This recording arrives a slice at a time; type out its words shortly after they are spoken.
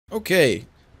Okay,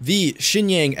 the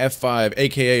Shenyang F-5,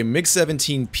 aka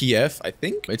MiG-17 PF, I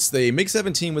think. It's the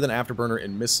MiG-17 with an afterburner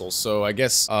and missiles, so I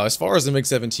guess as far as the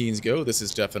MiG-17s go, this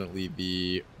is definitely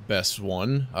the best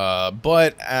one.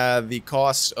 But at the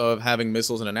cost of having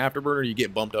missiles and an afterburner, you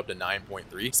get bumped up to 9.3.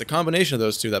 It's the combination of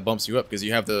those two that bumps you up, because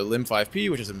you have the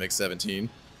LM-5P, which is a MiG-17,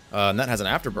 and that has an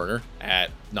afterburner at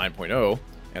 9.0,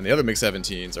 and the other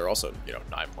MiG-17s are also,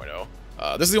 9.0.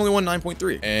 This is the only one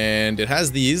 9.3, and it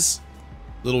has these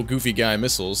little goofy guy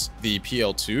missiles, the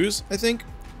PL2s, I think.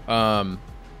 I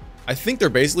think they're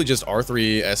basically just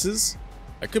R3Ss.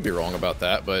 I could be wrong about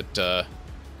that, but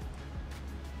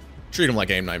treat them like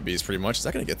AIM-9Bs pretty much. Is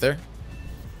that gonna get there?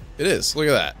 It is. Look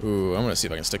at that. Ooh, I'm gonna see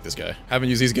if I can stick this guy. Haven't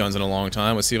used these guns in a long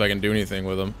time. Let's see if I can do anything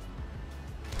with them.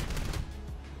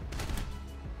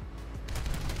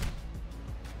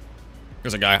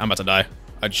 There's a guy. I'm about to die.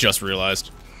 I just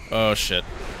realized. Oh, shit.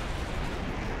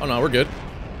 Oh, no, we're good.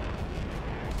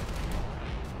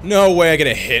 No way I get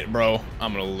a hit, bro.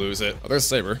 I'm gonna lose it. Oh, there's a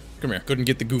Saber. Come here. Couldn't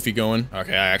get the goofy going.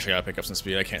 Okay, I actually gotta pick up some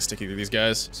speed. I can't stick either of these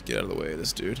guys. Just get out of the way of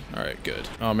this dude. Alright, good.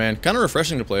 Oh, man. Kind of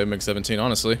refreshing to play a MiG-17,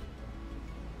 honestly.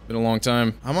 Been a long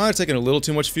time. I might have taken a little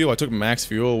too much fuel. I took max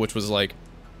fuel, which was like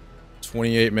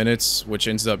 28 minutes, which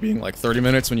ends up being like 30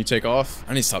 minutes when you take off.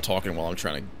 I need to stop talking while I'm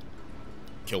trying to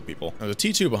kill people. There's a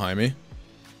T2 behind me.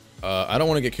 I don't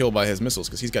want to get killed by his missiles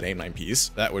because he's got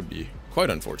AIM-9Ps. That would be quite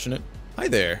unfortunate. Hi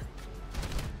there.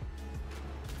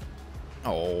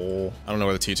 Oh, I don't know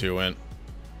where the T2 went.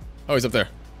 Oh, he's up there.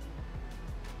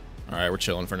 Alright, we're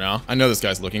chilling for now. I know this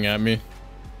guy's looking at me.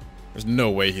 There's no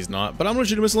way he's not, but I'm gonna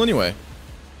shoot a missile anyway.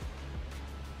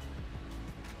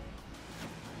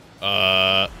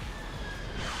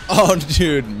 Oh,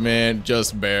 dude, man,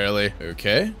 just barely.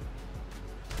 Okay.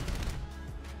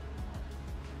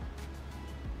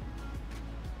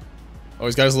 Oh,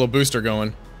 he's got his little booster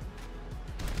going.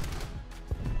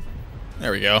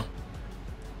 There we go.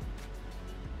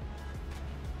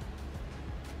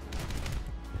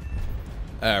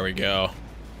 There we go.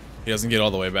 He doesn't get all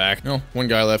the way back. No, one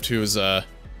guy left who was,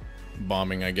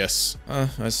 bombing, I guess.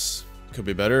 That's could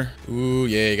be better. Ooh,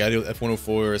 yeah, you gotta do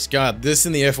F-104s. God, this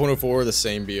and the F-104 are the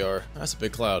same BR. That's a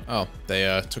big cloud. Oh,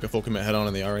 they, took a full commit head-on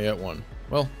in the RE-1.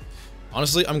 Well,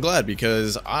 honestly, I'm glad,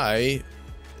 because I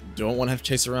don't want to have to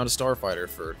chase around a starfighter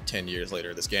for 10 years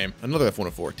later this game. Another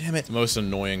F-104. Damn it. It's the most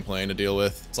annoying plane to deal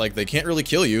with. It's like they can't really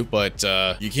kill you, but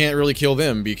you can't really kill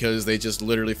them because they just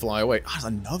literally fly away. Ah,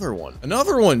 another one.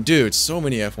 Another one, dude. So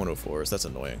many F-104s. That's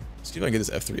annoying. Let's see if I can get this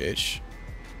F-3H.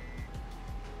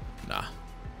 Nah.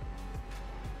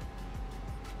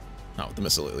 Not with the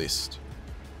missile, at least.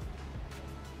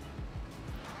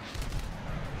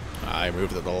 I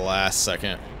moved at the last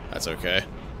second. That's okay.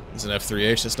 It's an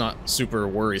F-3H. It's not super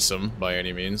worrisome by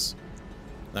any means.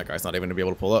 That guy's not even gonna be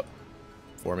able to pull up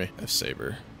for me.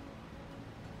 F-Saber.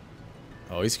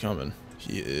 Oh, he's coming.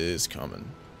 He is coming.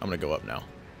 I'm gonna go up now.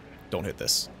 Don't hit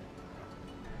this.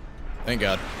 Thank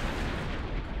God.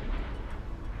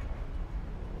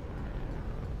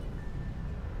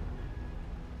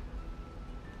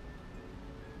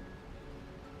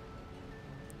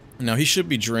 Now, he should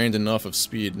be drained enough of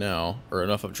speed now, or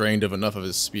enough of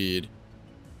his speed,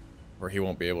 where he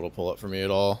won't be able to pull up for me at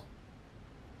all.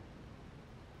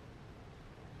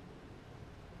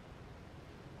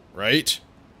 Right?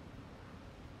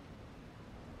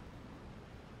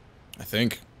 I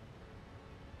think.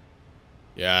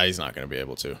 Yeah, he's not going to be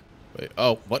able to. Wait,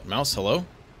 oh, what? Mouse? Hello?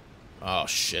 Oh,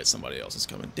 shit, somebody else is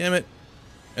coming. Damn it.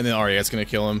 And then RE-8's going to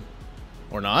kill him.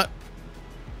 Or not?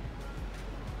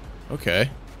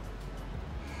 Okay.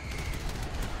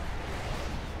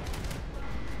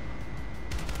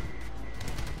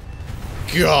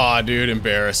 God, dude,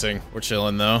 embarrassing. We're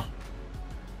chilling, though.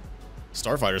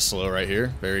 Starfighter's slow right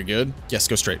here. Very good. Yes,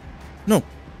 go straight. No.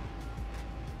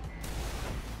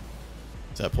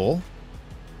 Is that pull?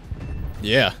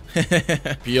 Yeah.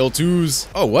 PL2s.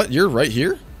 Oh, what? You're right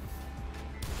here?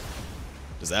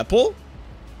 Does that pull?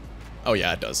 Oh,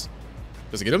 yeah, it does.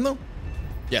 Does it get him, though?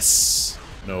 Yes.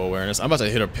 No awareness. I'm about to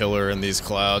hit a pillar in these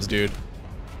clouds, dude.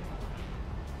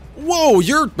 Whoa,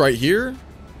 you're right here.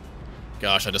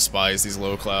 Gosh, I despise these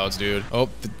low clouds, dude. Oh,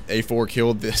 the A4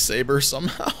 killed the Saber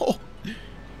somehow.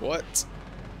 What?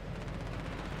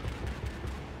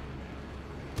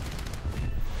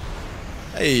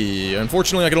 Hey,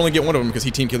 unfortunately, I could only get one of them because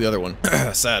he team killed the other one.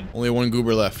 Sad. Only one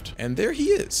goober left. And there he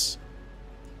is.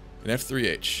 An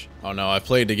F-3H. Oh no, I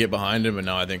played to get behind him, but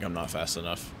now I think I'm not fast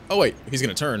enough. Oh wait, he's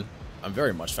gonna turn. I'm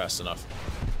very much fast enough.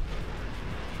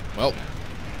 Well,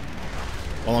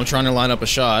 while I'm trying to line up a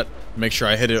shot, make sure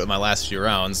I hit it with my last few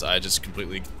rounds, I just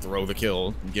completely throw the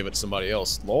kill and give it to somebody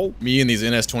else. Lol. Me and these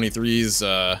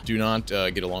NS23s do not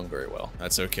get along very well.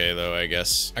 That's okay though, I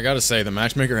guess. I gotta say, the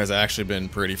matchmaker has actually been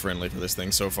pretty friendly for this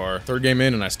thing so far. Third game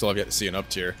in and I still have yet to see an up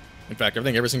tier. In fact, I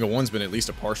think every single one's been at least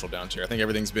a partial down tier. I think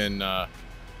everything's been 8-7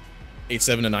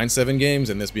 to 9-7 games,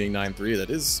 and this being 9-3, that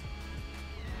is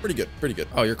pretty good, pretty good.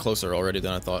 Oh, you're closer already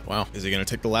than I thought. Wow. Is he gonna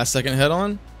take the last second head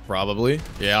on? Probably.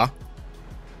 Yeah.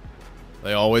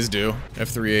 They always do.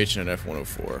 F3H and an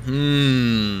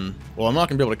F104. Well, I'm not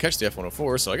gonna be able to catch the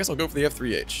F104, so I guess I'll go for the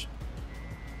F3H.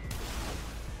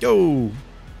 Go!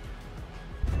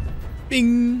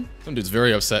 Bing! Some dude's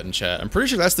very upset in chat. I'm pretty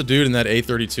sure that's the dude in that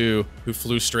A32 who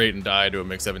flew straight and died to a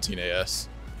MiG-17 AS.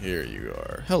 Here you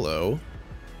are. Hello.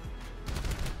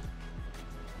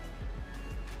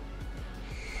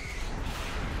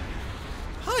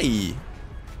 Hi!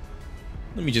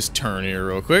 Let me just turn here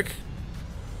real quick.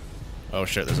 Oh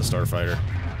shit, there's a starfighter.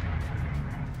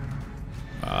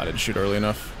 I didn't shoot early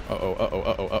enough. Uh-oh, uh-oh,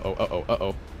 uh-oh, uh-oh, uh-oh,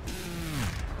 uh-oh.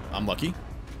 I'm lucky.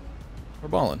 We're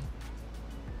balling.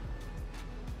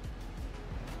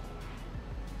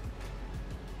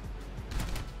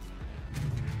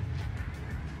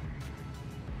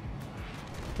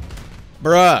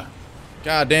 Bruh.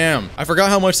 God damn. I forgot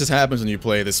how much this happens when you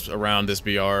play this around this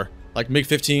BR. Like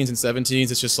MiG-15s and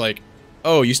 17s, it's just like,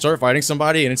 oh, you start fighting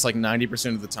somebody and it's like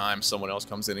 90% of the time someone else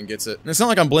comes in and gets it. And it's not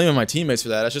like I'm blaming my teammates for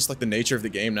that. It's just like the nature of the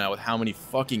game now with how many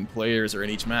fucking players are in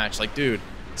each match. Like, dude,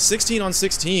 16 on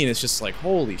 16, it's just like,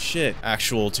 holy shit.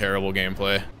 Actual terrible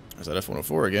gameplay. There's that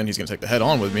F-104 again. He's gonna take the head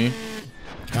on with me.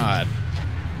 God.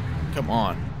 Come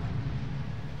on.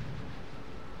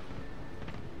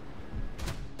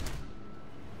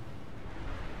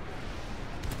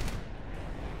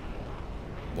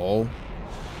 Lol.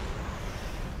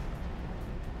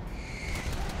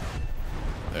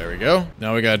 There we go.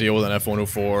 Now we gotta deal with an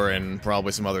F-104 and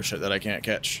probably some other shit that I can't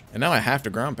catch. And now I have to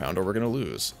ground pound or we're gonna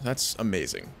lose. That's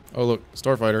amazing. Oh look,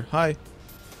 starfighter. Hi.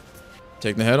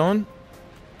 Taking the head on?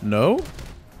 No?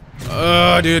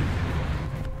 Dude.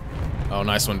 Oh,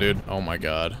 nice one, dude. Oh my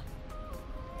god.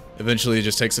 Eventually it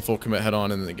just takes a full commit head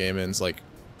on and then the game ends. Like,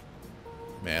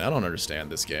 man, I don't understand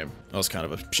this game. That was kind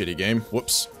of a shitty game.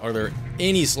 Whoops. Are there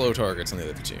any slow targets on the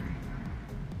other team?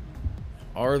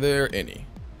 Are there any?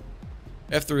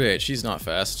 F3H, he's not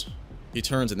fast. He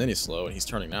turns and then he's slow, and he's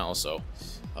turning now, so...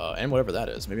 and whatever that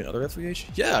is. Maybe another F3H?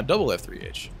 Yeah, double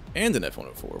F3H. And an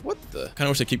F104. What the? Kinda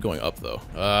wish they keep going up, though.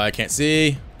 I can't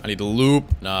see. I need to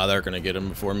loop. Nah, they're gonna get him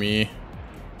before me.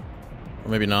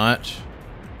 Or maybe not.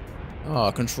 Oh,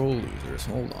 control losers.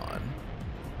 Hold on.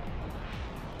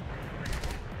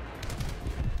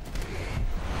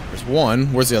 There's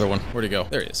one. Where's the other one? Where'd he go?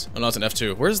 There he is. Oh, no, it's an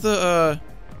F2. Where's the,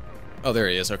 Oh, there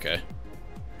he is. Okay.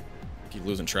 Keep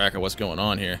losing track of what's going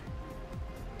on here.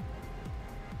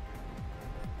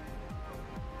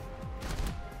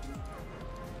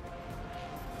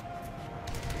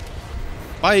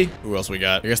 Bye! Who else we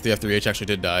got? I guess the F3H actually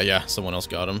did die. Yeah, someone else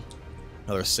got him.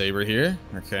 Another Saber here.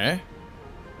 Okay.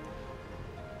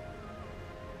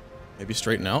 Maybe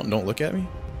straighten out and don't look at me?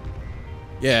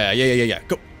 Yeah.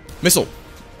 Go! Missile!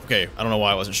 Okay, I don't know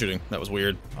why I wasn't shooting. That was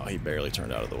weird. Oh, he barely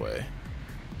turned out of the way.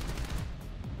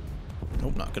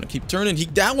 Nope, not gonna keep turning.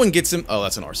 That one gets him. Oh,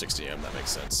 that's an R60M. That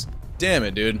makes sense. Damn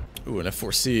it, dude. Ooh, an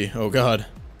F4C. Oh, God.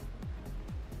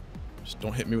 Just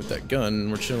don't hit me with that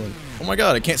gun. We're chilling. Oh, my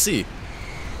God. I can't see.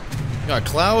 God,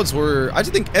 clouds were... I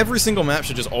just think every single map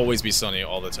should just always be sunny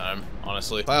all the time,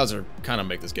 honestly. Clouds are kind of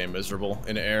make this game miserable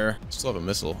in the air. Still have a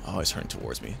missile. Oh, he's turning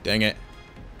towards me. Dang it.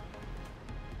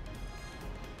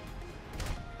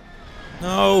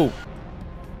 No.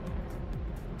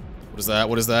 What is that?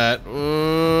 What is that?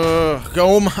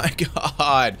 Oh my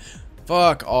god.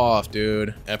 Fuck off,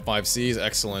 dude. F5C is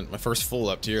excellent. My first full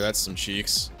up tier. That's some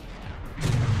cheeks.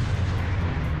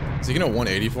 Is he gonna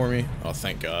 180 for me? Oh,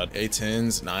 thank god.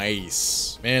 A10s.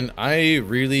 Nice. Man, I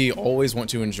really always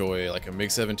want to enjoy like a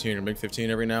MiG-17 or MiG-15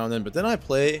 every now and then, but then I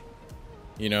play,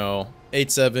 you know,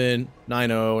 8-7,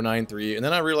 9-0, 9-3, and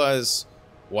then I realize,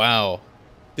 wow,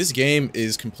 this game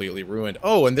is completely ruined.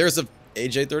 Oh, and there's a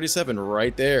AJ-37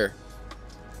 right there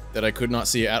that I could not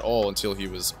see at all until he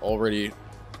was already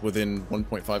within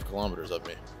 1.5 kilometers of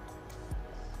me.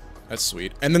 That's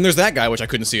sweet. And then there's that guy, which I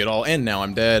couldn't see at all, and now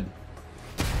I'm dead.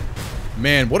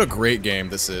 Man, what a great game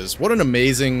this is. What an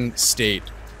amazing state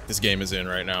this game is in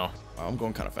right now. Wow, I'm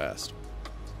going kind of fast.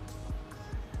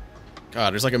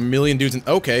 God, there's like a million dudes in...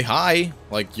 Okay, hi.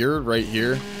 Like, you're right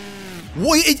here.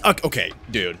 Wait, okay,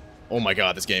 dude. Oh my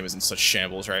god, this game is in such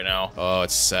shambles right now. Oh,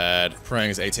 it's sad. Praying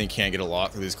his 18 can't get a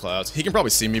lot through these clouds. He can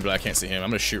probably see me, but I can't see him. I'm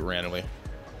gonna shoot randomly.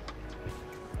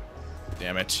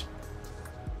 Damn it.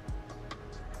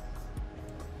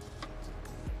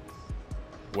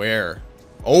 Where?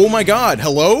 Oh my god,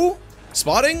 hello?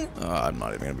 Spotting? I'm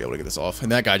not even gonna be able to get this off.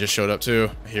 And that guy just showed up too.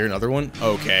 I hear another one?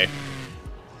 Okay.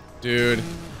 Dude.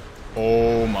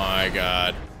 Oh my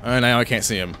god. Now I can't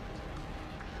see him.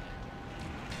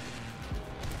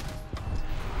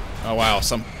 Oh wow,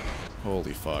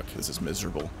 holy fuck, this is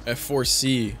miserable.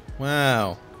 F4C.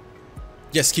 Wow.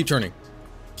 Yes, keep turning.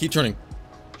 Keep turning.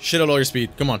 Shit out all your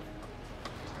speed. Come on.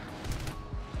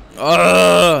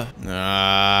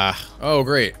 Oh,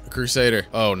 great. A Crusader.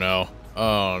 Oh, no.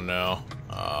 Oh, no.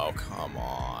 Oh, come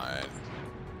on.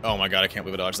 Oh, my God. I can't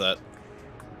believe I dodged that.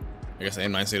 I guess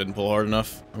aim 9C didn't pull hard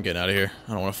enough. I'm getting out of here.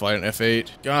 I don't want to fight an F8.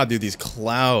 God, dude, these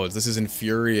clouds. This is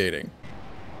infuriating.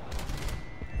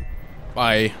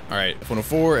 Bye. All right.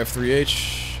 F104,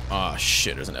 F3H. Ah,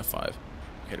 shit. There's an F5. Okay,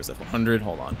 there's F100.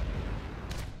 Hold on.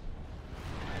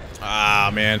 Ah,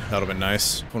 man, that would've been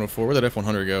nice. F104, where did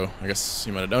F100 go? I guess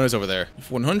you might have done it over there.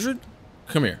 F100?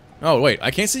 Come here. Oh, wait, I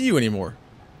can't see you anymore.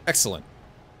 Excellent.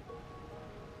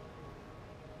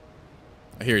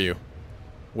 I hear you.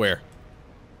 Where?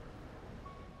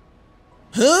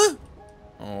 Huh?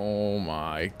 Oh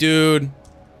my, dude.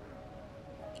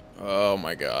 Oh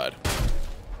my god.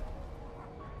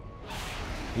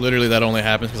 Literally, that only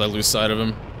happens because I lose sight of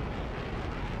him.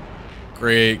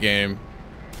 Great game.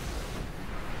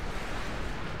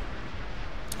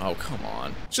 Oh, come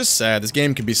on. It's just sad. This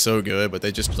game can be so good, but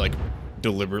they just, like,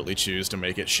 deliberately choose to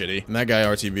make it shitty. And that guy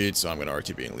RTB'd, so I'm gonna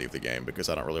RTB and leave the game because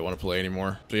I don't really want to play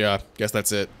anymore. So yeah, guess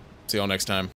that's it. See y'all next time.